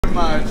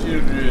my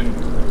children.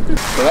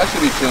 So that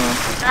should be chilling.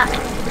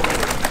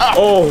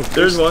 Oh,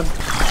 there's one.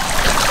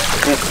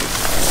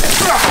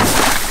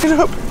 Get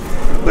up.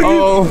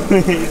 Oh,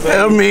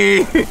 help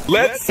me.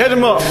 Let's catch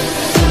him up.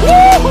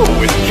 Woo!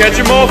 With Catch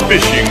 'em All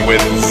Fishing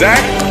with Zak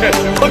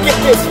Catchem. Look at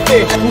this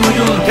fish.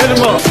 Catch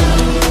 'em up.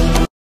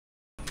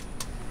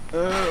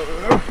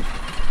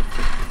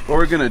 What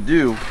we're gonna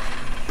do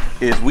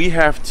is we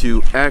have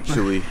to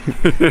actually.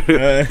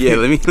 Yeah,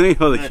 let me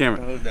hold the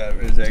camera. Hold that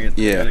for a second.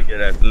 Yeah.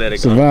 Let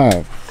it go.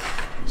 Survive.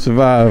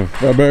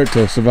 Survive.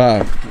 Roberto,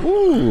 survive.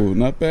 Ooh,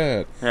 not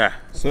bad. Yeah.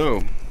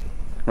 So,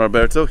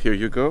 Roberto, here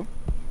you go.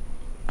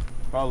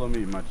 Follow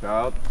me, my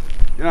child.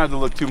 You don't have to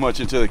look too much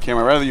into the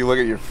camera. I'd rather you look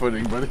at your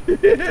footing, buddy.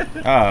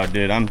 Oh,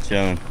 dude, I'm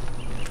chilling.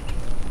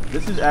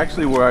 This is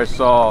actually where I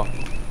saw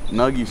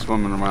Nuggy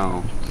swimming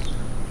around.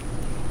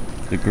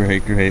 The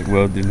great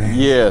wilderness.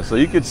 Yeah, so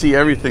you can see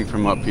everything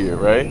from up here,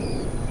 right?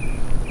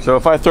 So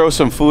if I throw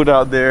some food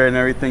out there and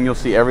everything, you'll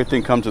see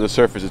everything come to the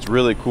surface. It's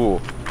really cool.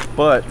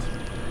 But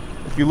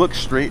if you look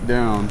straight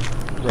down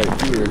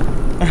right here,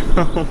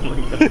 Oh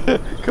my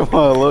god. come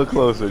on, a little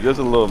closer, just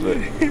a little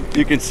bit.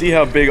 You can see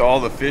how big all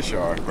the fish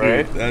are,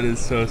 right? Dude, that is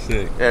so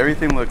sick.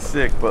 Everything looks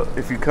sick, but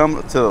if you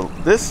come to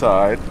this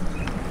side,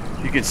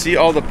 you can see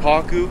all the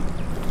pacu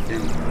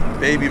and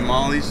baby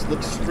mollies.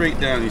 Look straight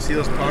down. You see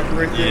those pacu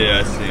right there? Yeah,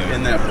 I see them.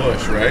 In that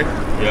bush, right?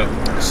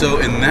 Yep. So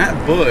in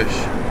that bush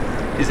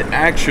is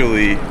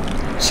actually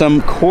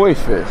some koi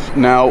fish.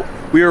 Now,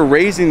 we were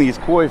raising these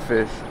koi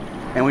fish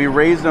and we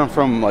raised them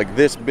from like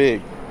this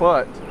big,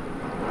 but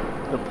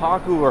the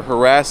pacu are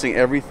harassing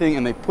everything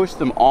and they pushed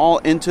them all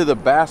into the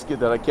basket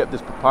that I kept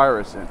this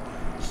papyrus in.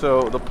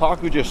 So the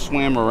pacu just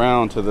swam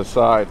around to the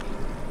side.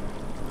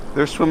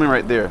 They're swimming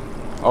right there.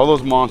 All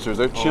those monsters,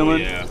 they're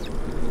chilling. Oh, yeah.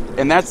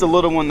 And that's the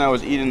little one that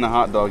was eating the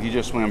hot dog. He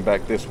just swam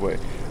back this way.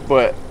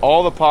 But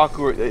all the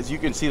pacu, as you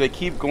can see, they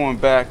keep going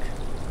back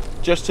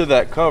just to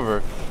that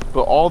cover.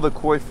 But all the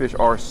koi fish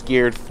are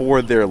scared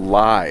for their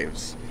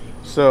lives.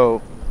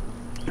 So,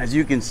 as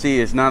you can see,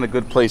 it's not a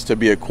good place to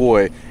be a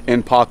koi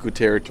in pacu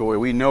territory.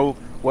 We know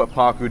what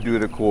pacu do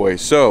to koi.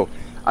 So,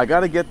 I got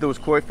to get those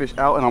koi fish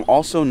out, and I'm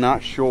also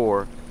not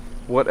sure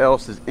what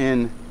else is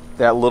in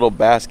that little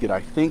basket.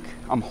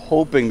 I'm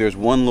hoping there's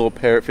one little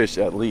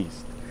parrotfish at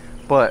least.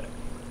 But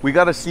we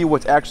got to see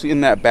what's actually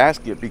in that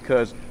basket,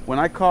 because when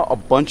I caught a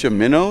bunch of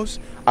minnows,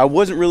 I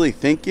wasn't really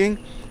thinking.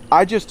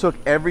 I just took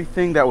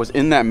everything that was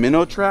in that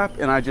minnow trap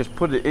and I just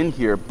put it in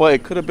here, but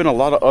it could have been a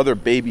lot of other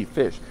baby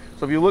fish.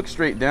 So if you look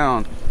straight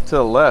down to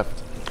the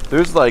left,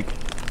 there's like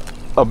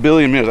a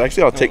billion minnows.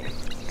 Actually, I'll take,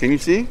 can you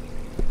see?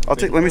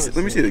 Let me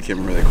see the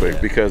camera really quick,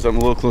 because I'm a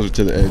little closer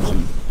to the edge.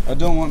 And I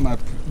don't want my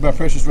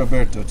precious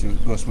Roberto to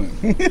go swim.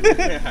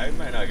 Yeah, he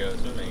might not go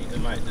swimming. It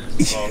might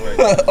just fall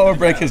right. Or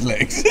break his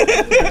legs.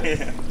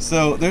 Yeah.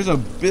 So there's a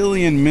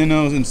billion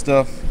minnows and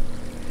stuff,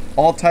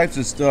 all types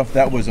of stuff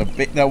that were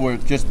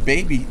just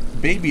baby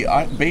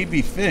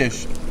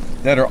fish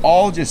that are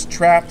all just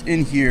trapped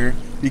in here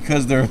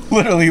because they're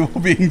literally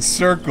being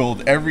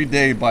circled every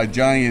day by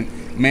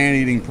giant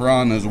man-eating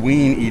piranhas,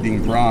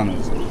 wean-eating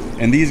piranhas.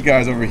 And these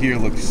guys over here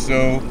look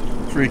so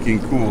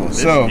freaking cool.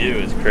 This so view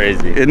is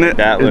crazy. Isn't it?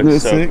 That Isn't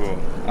looks it so sick? cool.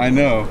 I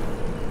know.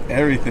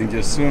 Everything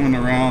just swimming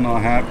around all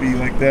happy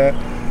like that.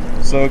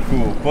 So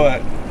cool.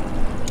 But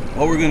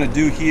what we're gonna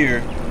do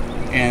here,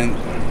 and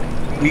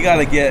we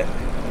gotta get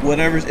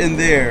whatever's in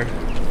there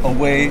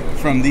away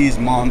from these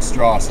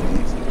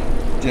monstrosities.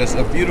 Just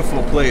a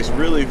beautiful place,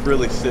 really,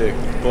 really sick.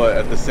 But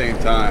at the same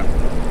time,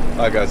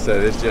 like I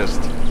said,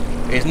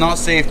 it's not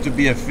safe to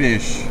be a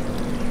fish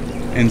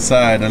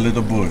inside a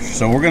little bush.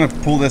 So we're gonna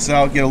pull this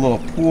out, get a little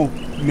pool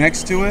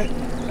next to it,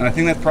 and I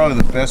think that's probably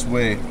the best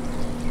way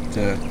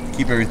to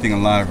keep everything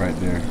alive right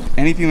there.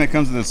 Anything that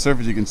comes to the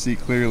surface you can see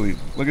clearly.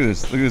 Look at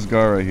this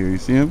guy right here. You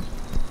see him?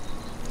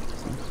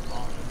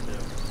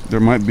 There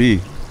might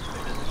be.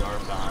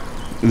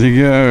 The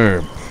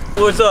garb.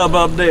 What's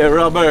up there,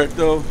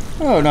 Roberto?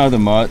 Oh,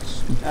 nothing much.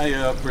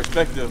 A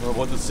perspective of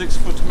what a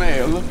 6-foot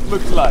male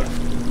looks like.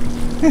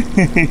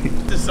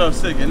 This is so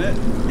sick, isn't it?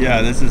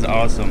 Yeah, this is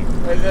awesome.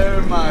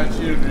 Hello, my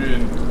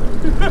children.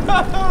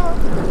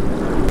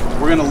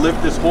 We're gonna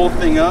lift this whole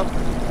thing up,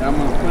 and I'm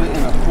gonna put it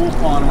in a pool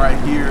pond right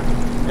here,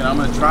 and I'm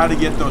gonna try to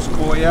get those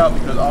koi out,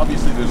 because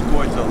obviously there's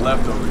koi to the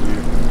left over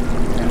here,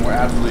 and we're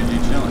absolutely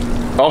chilling.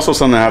 Also,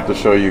 something I have to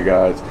show you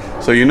guys.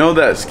 So you know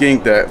that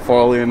skink that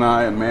Farley and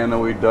I and Mano,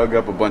 we dug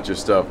up a bunch of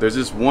stuff. There's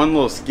this one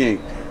little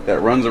skink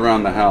that runs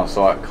around the house.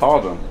 So I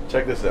called him.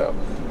 Check this out.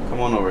 Come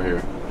on over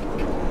here.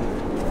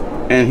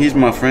 And he's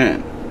my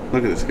friend.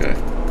 Look at this guy.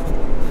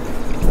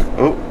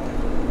 Oh,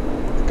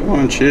 come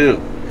on, chill.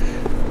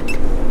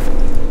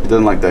 He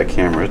doesn't like that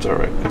camera. It's all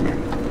right. Come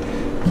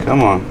here.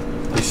 Come on.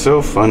 He's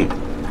so funny.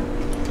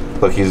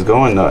 Look, he's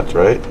going nuts,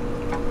 right?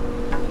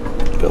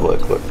 But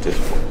look,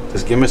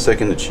 just give me a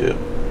second to chill.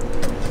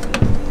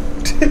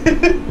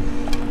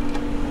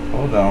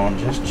 Hold on,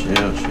 just chill.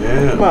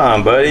 Come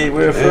on, buddy,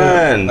 we're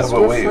friends.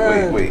 Oh, wait.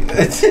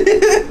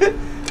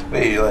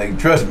 Wait, like,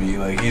 trust me,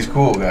 like, he's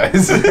cool,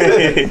 guys.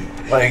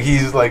 Like,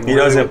 he's like, he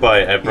doesn't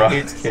bite, I he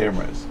promise. hates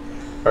cameras.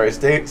 All right,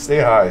 stay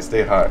high,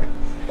 stay high.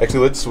 Actually,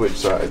 let's switch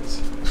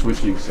sides.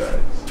 Switching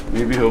sides.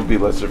 Maybe he'll be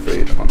less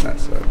afraid on that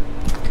side.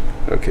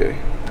 Okay,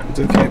 it's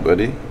okay,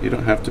 buddy. You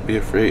don't have to be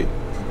afraid.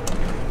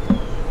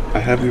 I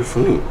have your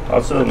food.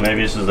 Also,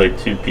 maybe this is like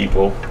 2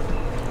 people.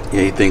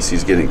 Yeah, he thinks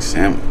he's getting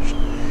sandwiched.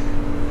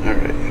 All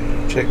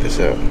right, check this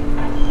out.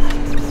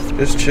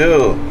 Just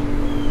chill.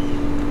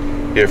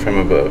 Here, from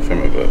above,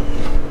 from above.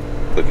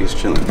 Look, he's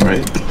chilling,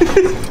 right?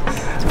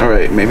 All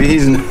right, maybe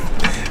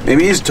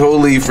he's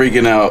totally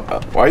freaking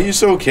out. Why are you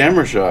so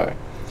camera shy?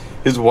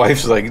 His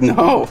wife's like,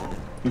 no.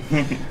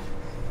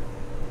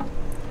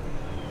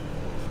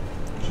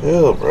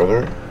 Chill,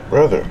 brother.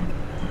 Brother.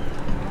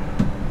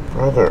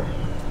 Brother.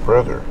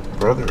 Brother.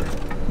 Brother.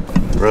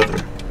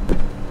 Brother.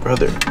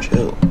 Brother.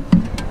 Chill.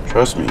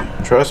 Trust me.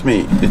 Trust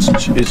me.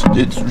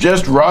 It's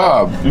just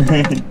Rob.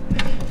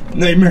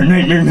 Nightmare,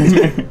 nightmare,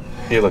 nightmare.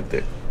 Here, look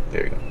there.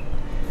 There you go.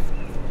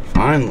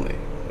 Finally.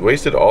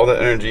 Wasted all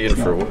that energy in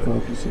for what?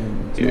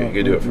 Here, you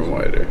can do it from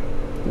wider.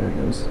 There it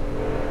goes.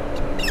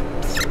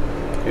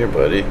 Here,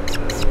 buddy.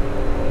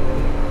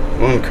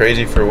 Going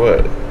crazy for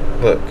what?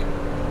 Look.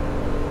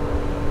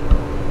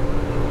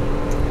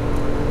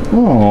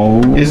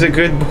 Oh. He's a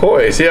good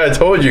boy. See, I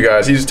told you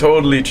guys, he's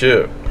totally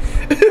chill.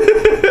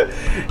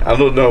 I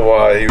don't know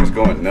why he was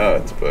going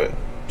nuts, but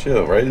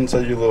chill right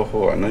inside your little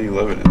hole. I know you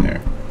love it in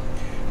there.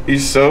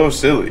 He's so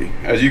silly.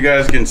 As you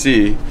guys can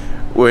see,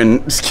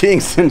 when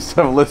skinks and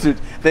stuff,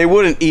 lizards, they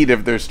wouldn't eat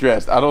if they're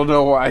stressed. I don't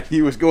know why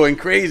he was going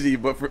crazy,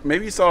 but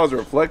maybe he saw his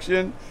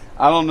reflection.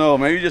 I don't know.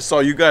 Maybe he just saw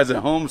you guys at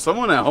home.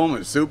 Someone at home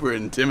is super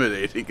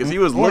intimidating because he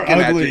was looking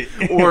ugly.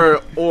 at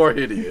you, or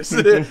hideous.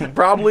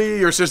 Probably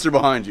your sister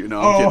behind you. No,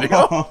 I'm kidding.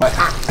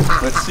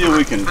 Let's see what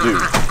we can do.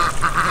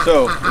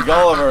 So we got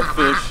all of our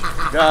fish,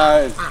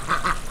 guys.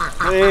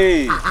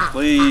 Please,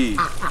 please.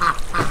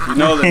 You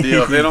know the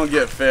deal. If they don't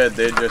get fed,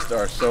 they just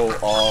are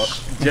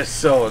just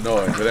so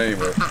annoying. But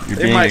anyway,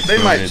 they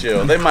might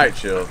chill. They might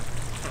chill.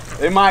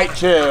 They might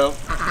chill.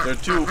 They're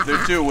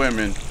two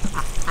women.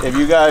 If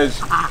you guys,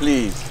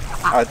 please.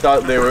 I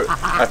found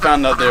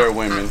out they were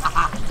women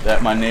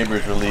that my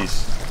neighbors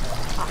release.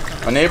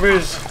 My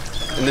neighbors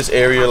in this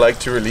area like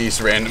to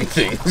release random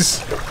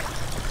things.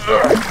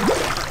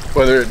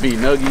 Whether it be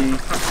Nuggy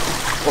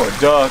or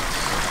Duck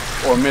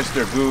or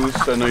Mr.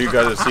 Goose. I know you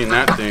guys have seen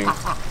that thing.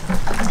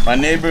 My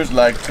neighbors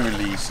like to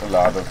release a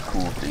lot of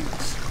cool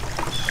things.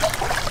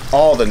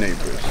 All the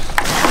neighbors.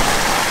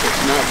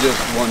 It's not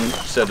just one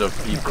set of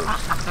people.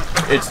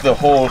 It's the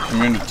whole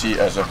community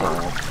as a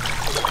whole.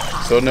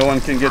 So no one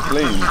can get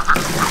blamed.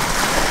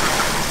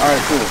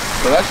 Alright, cool.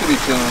 So that should be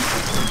chilling.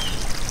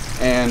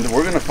 And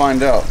we're gonna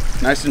find out.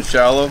 Nice and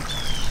shallow.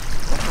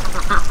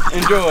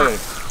 Enjoy.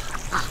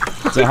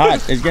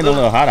 It's getting a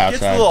little hot outside.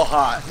 It's a little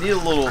hot. Need a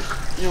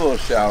little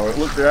shower.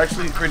 Look, they're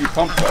actually pretty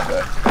pumped about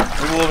that.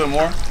 Maybe a little bit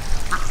more.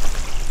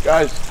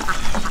 Guys.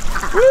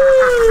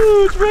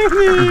 Woo! It's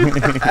raining!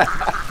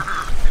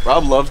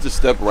 Rob loves to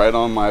step right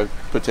on my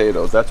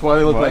potatoes. That's why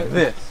they look like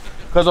this.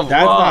 Because of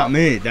That's Rob. not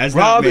me. That's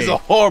Rob not me. is a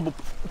horrible.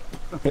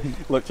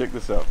 Look, check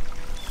this out.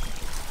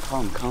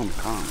 Calm.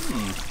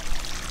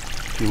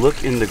 If you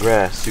look in the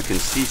grass, you can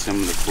see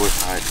some of the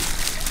course hiding.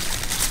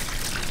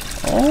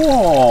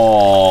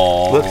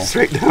 Oh. Look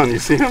straight down. You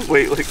see him?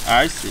 Wait, look.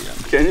 I see him.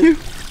 Can you?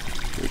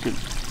 You can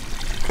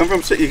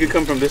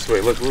come from this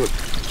way. Look,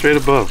 straight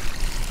above.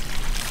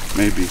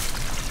 Maybe.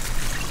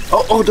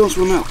 Oh! Don't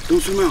swim out.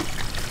 Don't swim out.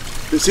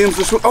 You see him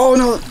swim? Oh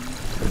no!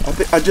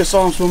 I just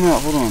saw him swim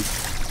out. Hold on.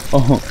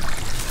 Oh.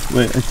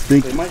 Wait, I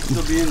think They might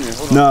still be in there.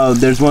 Hold on. no.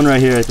 There's one right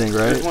here. I think,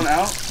 right? There's one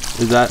out?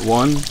 Is that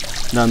one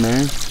down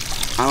there?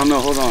 I don't know.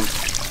 Hold on.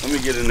 Let me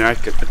get in there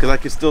because I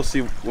can still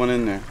see one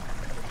in there.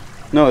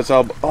 No, it's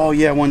all. Oh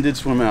yeah, one did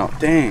swim out.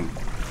 Dang.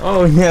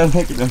 Oh yeah,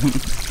 look at them.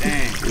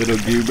 Dang. Little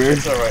goober.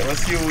 It's all right.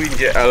 Let's see what we can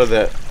get out of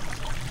that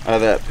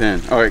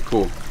pen. All right,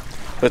 cool.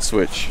 Let's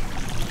switch.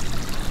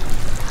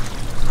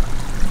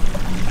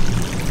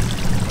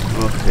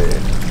 Okay.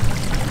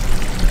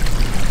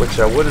 Which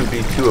I wouldn't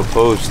be too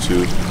opposed to.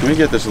 Let me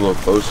get this a little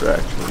closer,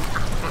 actually.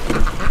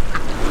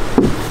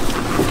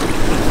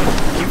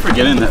 I keep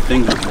forgetting that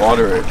things with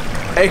water are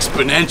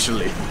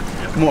exponentially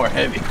more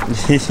heavy.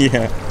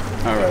 Yeah.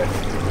 All right,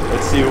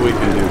 let's see what we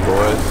can do,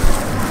 boys.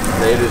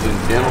 Ladies and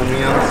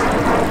gentlemen,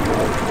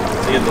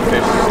 see if the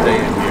fish stay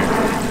in here.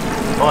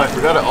 Oh, I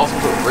forgot to also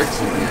put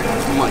bricks in here.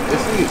 I'm like,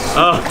 this thing is.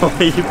 Oh,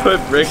 you put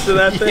bricks in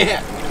that thing?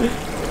 Yeah.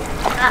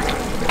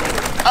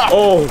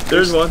 Oh,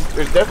 there's one.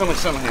 There's definitely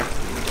some in here.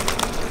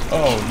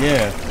 Oh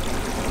yeah.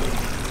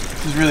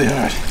 This is really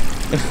hard.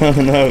 Oh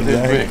no, There's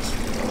Zach. bricks.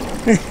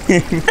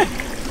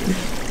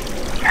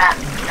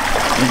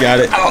 You got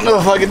it. I don't know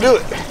if I can do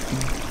it.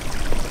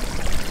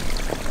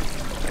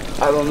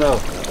 I don't know.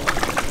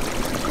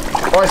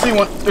 Oh, I see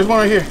one. There's one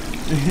right here.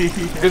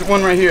 There's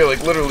one right here,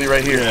 like literally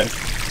right here. Yeah.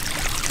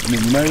 I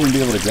mean, you might even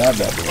be able to grab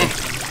that, bro.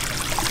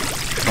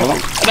 Hold on.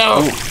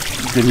 No.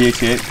 Oh, did he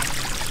escape?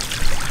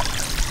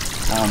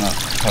 I don't know.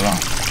 Hold on.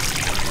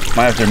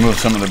 Might have to remove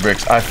some of the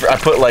bricks. I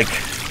put like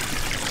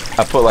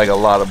a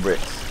lot of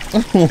bricks.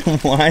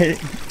 Why?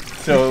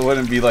 so it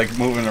wouldn't be like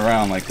moving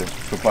around like the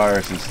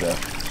papyrus and stuff.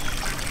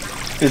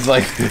 It's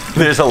like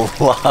there's a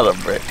lot of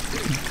brick.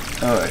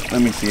 All right,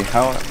 let me see.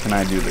 How can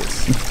I do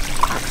this?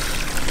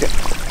 Okay.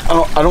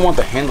 I don't want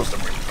the handles to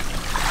break.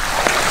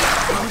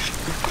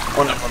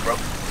 Oh no, one broke.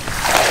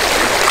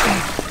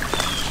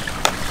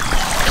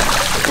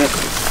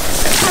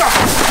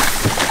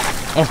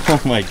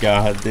 Oh my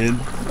god, dude.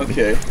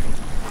 Okay.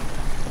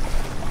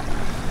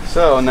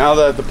 So now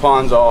that the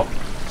pond's all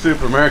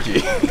super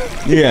murky,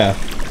 Yeah.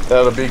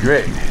 that'll be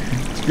great.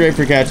 It's great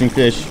for catching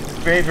fish.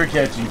 Great for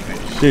catching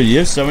fish. Dude, you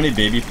have so many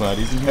baby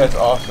flatties in here. That's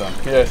awesome.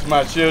 Yes,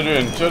 my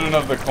children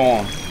of the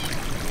calm.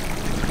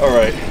 All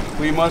right,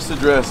 we must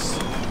address.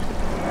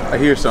 I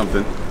hear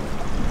something.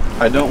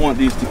 I don't want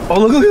these to. Oh,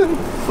 look at him!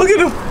 Look at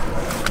him!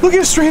 Look at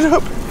him straight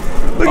up!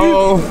 Look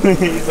at him!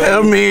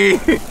 Help me!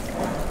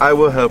 I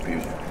will help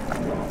you.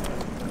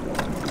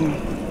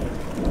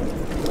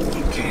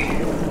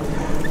 Okay.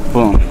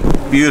 Boom.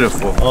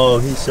 Beautiful. Oh,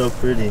 he's so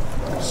pretty.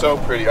 So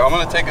pretty. I'm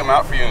gonna take them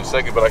out for you in a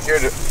second, but I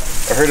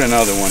heard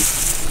another one.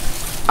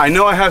 I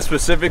know I have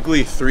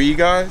specifically 3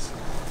 guys,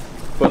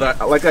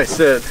 but like I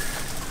said,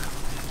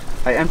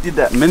 I emptied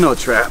that minnow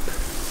trap.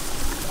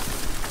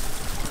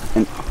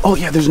 And oh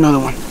yeah, there's another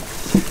one.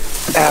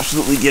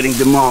 Absolutely getting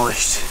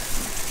demolished.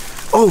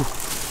 Oh,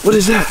 what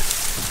is that?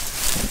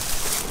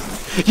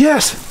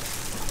 Yes!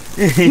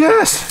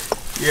 Yes!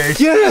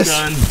 Yes!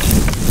 Done.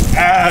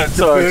 Ah,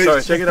 Sorry.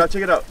 Check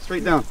it out.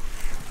 Straight down.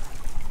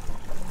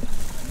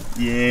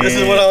 Yeah. This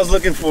is what I was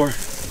looking for.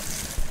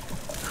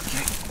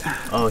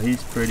 Oh,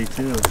 he's pretty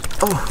too.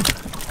 Oh.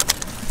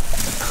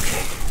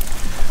 Okay.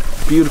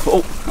 Beautiful.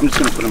 Oh, I'm just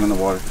gonna put him in the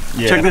water.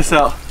 Yeah. Check this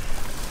out.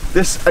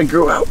 This I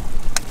grew out.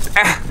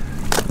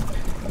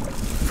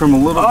 From a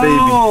little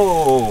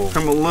baby.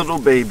 From a little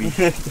baby.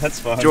 That's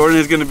fine. Jordan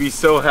is gonna be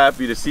so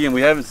happy to see him.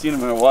 We haven't seen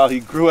him in a while. He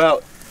grew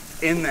out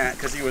in that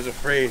because he was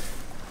afraid.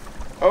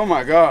 Oh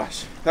my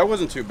gosh, that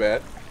wasn't too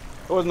bad.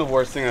 That wasn't the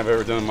worst thing I've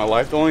ever done in my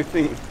life. The only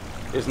thing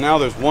is now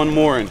there's one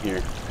more in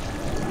here.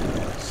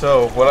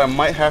 So what I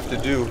might have to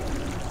do,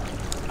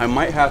 I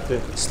might have to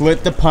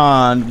Slit the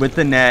pond with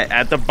the net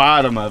at the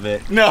bottom of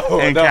it.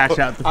 And catch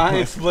out the I pond.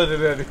 ain't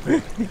splitting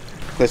anything.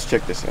 Let's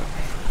check this out.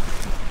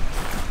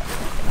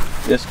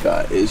 This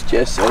guy is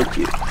just so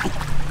cute.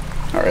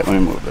 All right, let me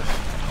move this.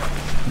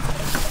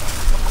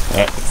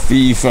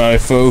 Fee, fi,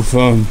 fo,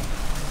 fum.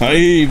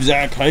 Heave,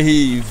 Zach,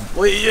 heave.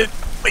 Wait.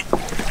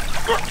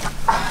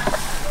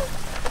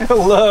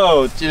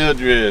 Hello,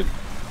 children.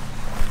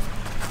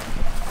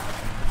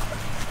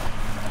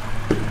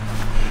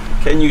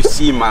 Can you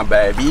see my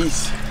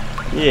babies?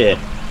 Yeah.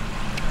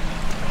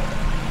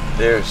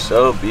 They're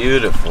so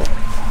beautiful.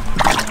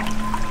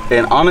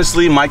 And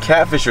honestly, my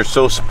catfish are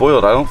so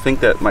spoiled. I don't think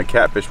that my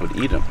catfish would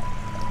eat them,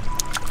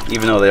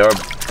 even though they are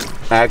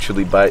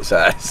actually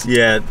bite-sized.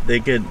 Yeah, they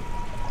could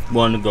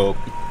want to go.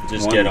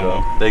 Just get them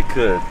one. They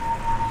could.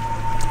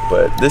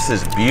 But this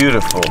is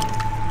beautiful.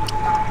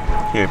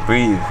 Here,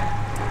 breathe.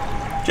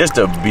 Just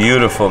a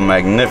beautiful,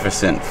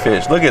 magnificent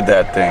fish. Look at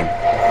that thing.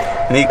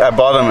 And I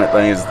bought him at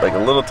he's like a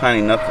little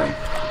tiny nothing.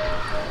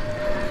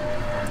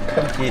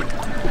 Come get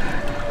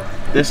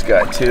this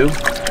guy too.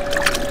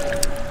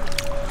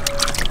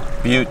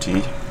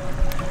 Beauty.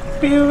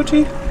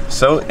 Beauty.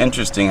 So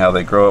interesting how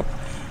they grow up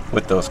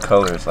with those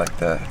colors like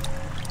that.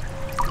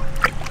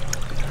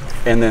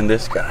 And then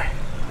this guy.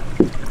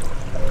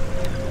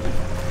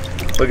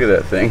 Look at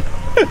that thing.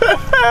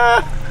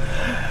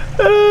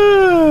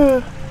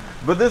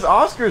 But this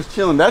Oscar's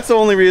chilling. That's the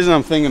only reason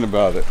I'm thinking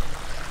about it.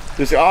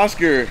 This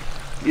Oscar,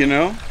 you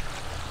know?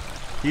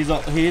 He's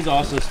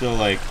also still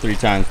like 3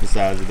 times the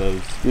size of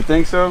those. You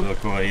think so?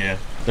 Look, well, yeah.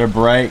 They're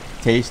bright,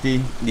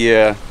 tasty.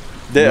 Yeah.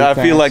 I feel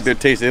fast. like they're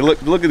tasty. They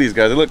look at these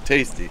guys. They look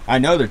tasty. I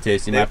know they're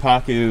tasty. My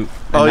Pacu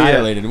Oh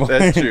annihilated yeah, one.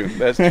 that's true.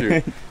 That's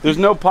true. There's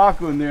no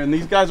Pacu in there, and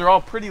these guys are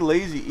all pretty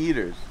lazy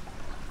eaters,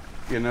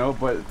 you know.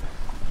 But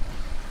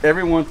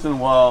every once in a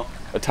while,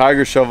 a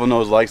tiger shovel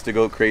nose likes to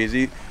go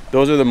crazy.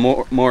 Those are the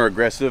more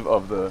aggressive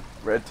of the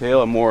red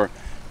tail and more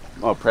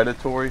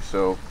predatory.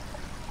 So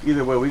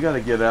either way, we got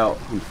to get out.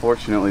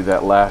 Unfortunately,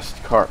 that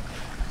last carp.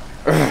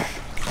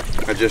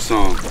 I just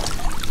saw him.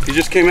 He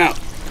just came out.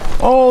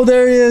 Oh,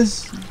 there he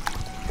is.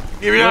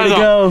 Give me Where'd he that.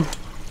 go?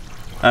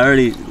 I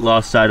already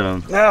lost sight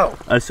of him. No.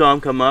 I saw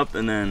him come up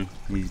and then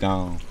he's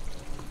gone.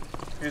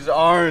 He's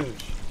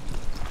orange.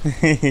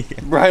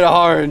 Bright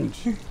orange.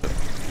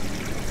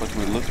 What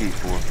we're looking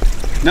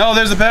for. No,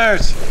 there's the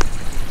bears.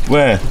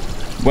 Where?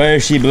 Where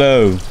is she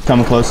blow?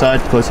 Coming close side,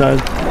 close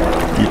side.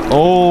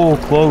 Oh,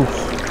 close.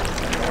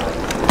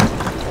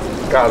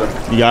 Got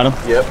him. You got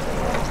him? Yep.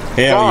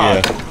 Hell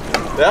God,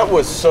 that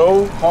was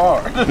so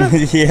hard.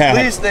 yeah. Yeah.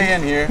 Please stay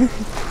in here.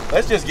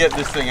 Let's just get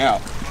this thing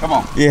out. Come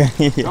on. Yeah.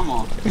 Come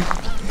on.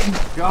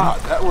 God,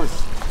 that was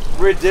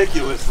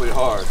ridiculously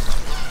hard.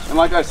 And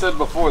like I said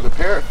before, the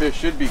parrotfish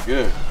should be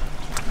good.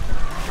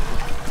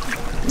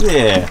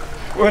 Yeah.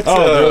 What's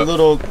They're up?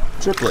 little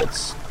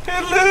triplets.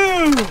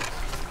 Hello.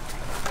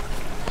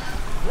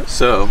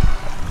 So,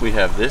 we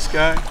have this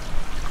guy.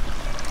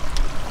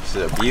 This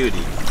is a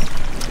beauty.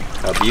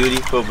 A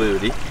beautiful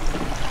booty.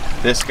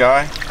 This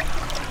guy,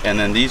 and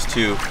then these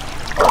two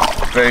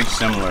are very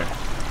similar.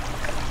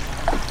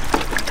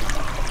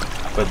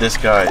 But this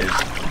guy is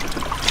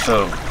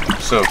so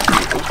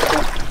cute.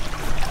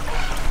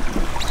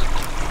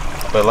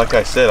 But like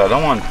I said, I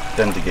don't want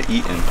them to get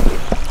eaten.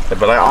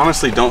 But I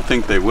honestly don't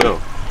think they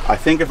will. I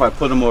think if I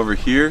put them over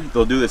here,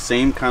 they'll do the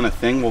same kind of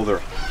thing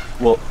where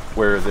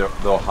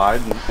they'll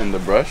hide in the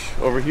brush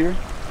over here.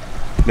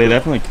 They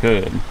definitely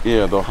could.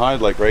 Yeah, they'll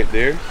hide like right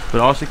there.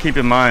 But also keep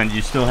in mind,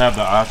 you still have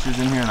the ostrich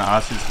in here, and the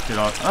ostrich could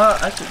all.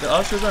 Actually, the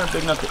ostrich aren't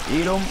big enough to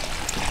eat them.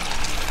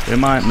 They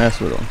might mess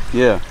with them.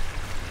 Yeah,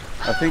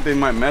 I think they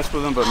might mess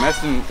with them, but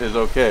messing is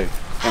okay.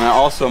 And I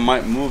also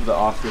might move the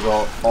ostrich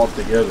all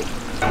together.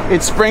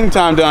 It's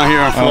springtime down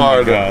here in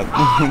Florida.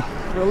 Oh my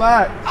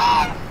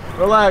God.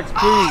 Relax,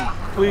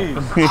 please.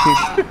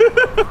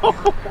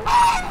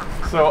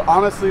 So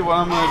honestly, what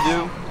I'm gonna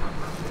do,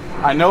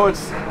 I know it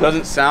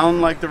doesn't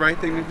sound like the right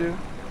thing to do,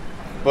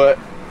 but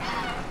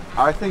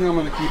I think I'm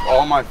gonna keep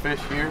all my fish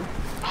here,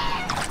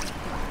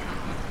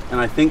 and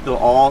I think they'll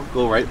all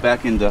go right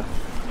back into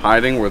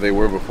hiding where they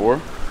were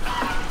before.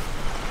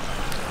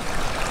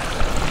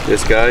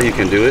 This guy, you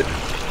can do it.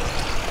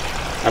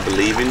 I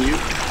believe in you.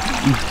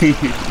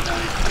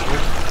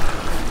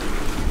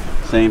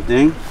 Same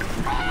thing.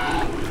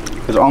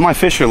 Because all my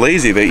fish are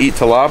lazy. They eat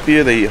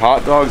tilapia, they eat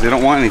hot dogs, they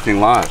don't want anything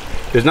live.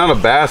 There's not a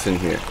bass in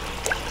here.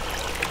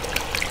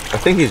 I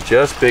think he's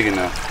just big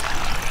enough.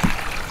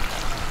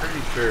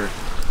 Pretty sure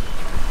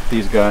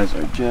these guys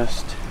are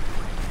just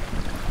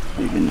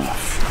big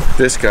enough.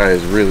 This guy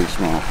is really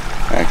small,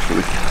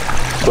 actually.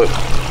 But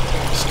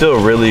still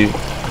really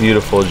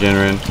beautiful,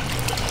 Jinrin.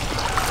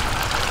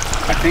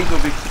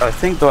 I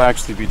think they'll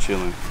actually be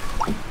chilling.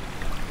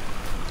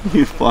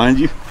 He find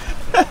you?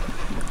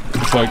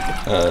 It's like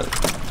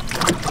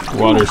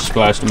water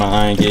splashed in my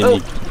eye and gave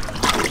me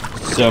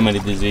so many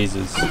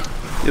diseases.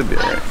 You'll be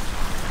alright.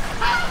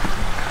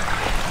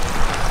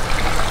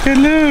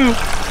 Hello.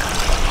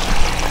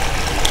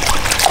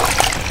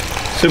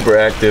 Super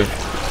active.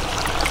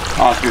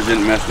 Oscar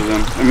didn't mess with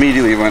him.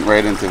 Immediately went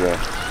right into that.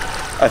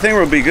 I think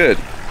we'll be good.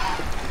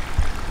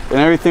 And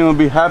everything will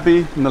be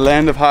happy in the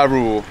land of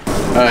Hyrule.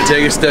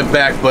 Take a step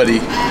back, buddy.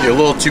 You're a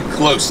little too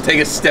close. Take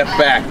a step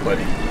back,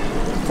 buddy.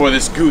 Before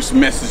this goose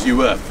messes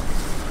you up.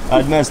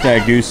 I'd mess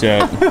that goose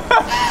up.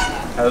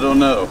 I don't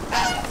know.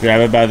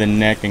 Grab it by the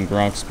neck and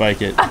Gronk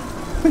spike it.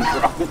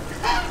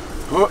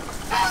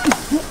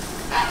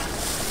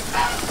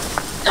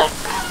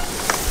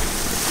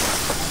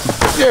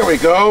 There we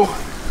go.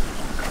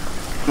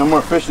 No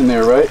more fish in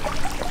there, right?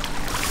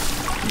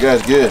 You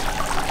guys good?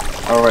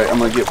 All right, I'm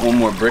gonna get one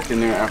more brick in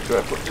there after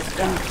I put this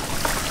down.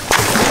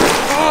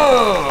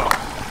 Oh!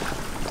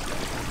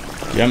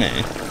 Yummy.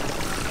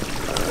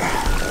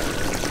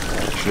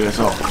 Make sure it's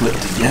all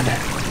clipped together.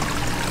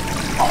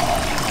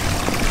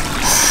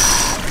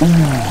 Ooh,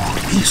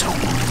 these are.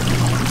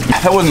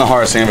 That wasn't the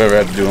hardest thing I've ever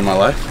had to do in my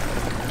life.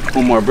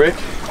 One more brick.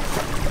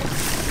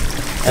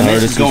 And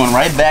this is going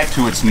right back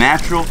to its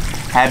natural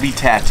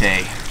habitat.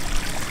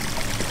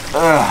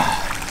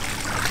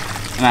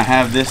 And I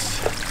have this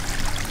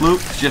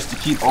loop just to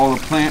keep all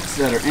the plants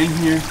that are in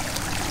here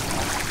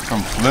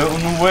from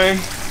floating away.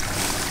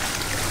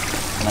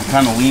 And I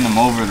kind of lean them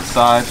over the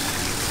sides.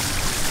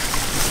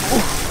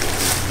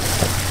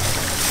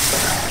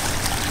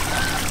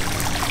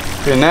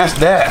 And that's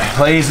that,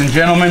 ladies and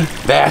gentlemen.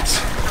 That's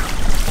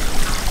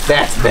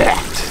that.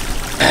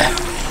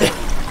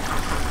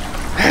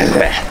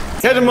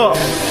 Catch him up.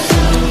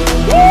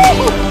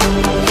 Woo!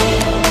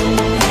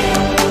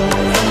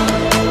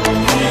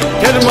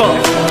 Catch him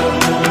up.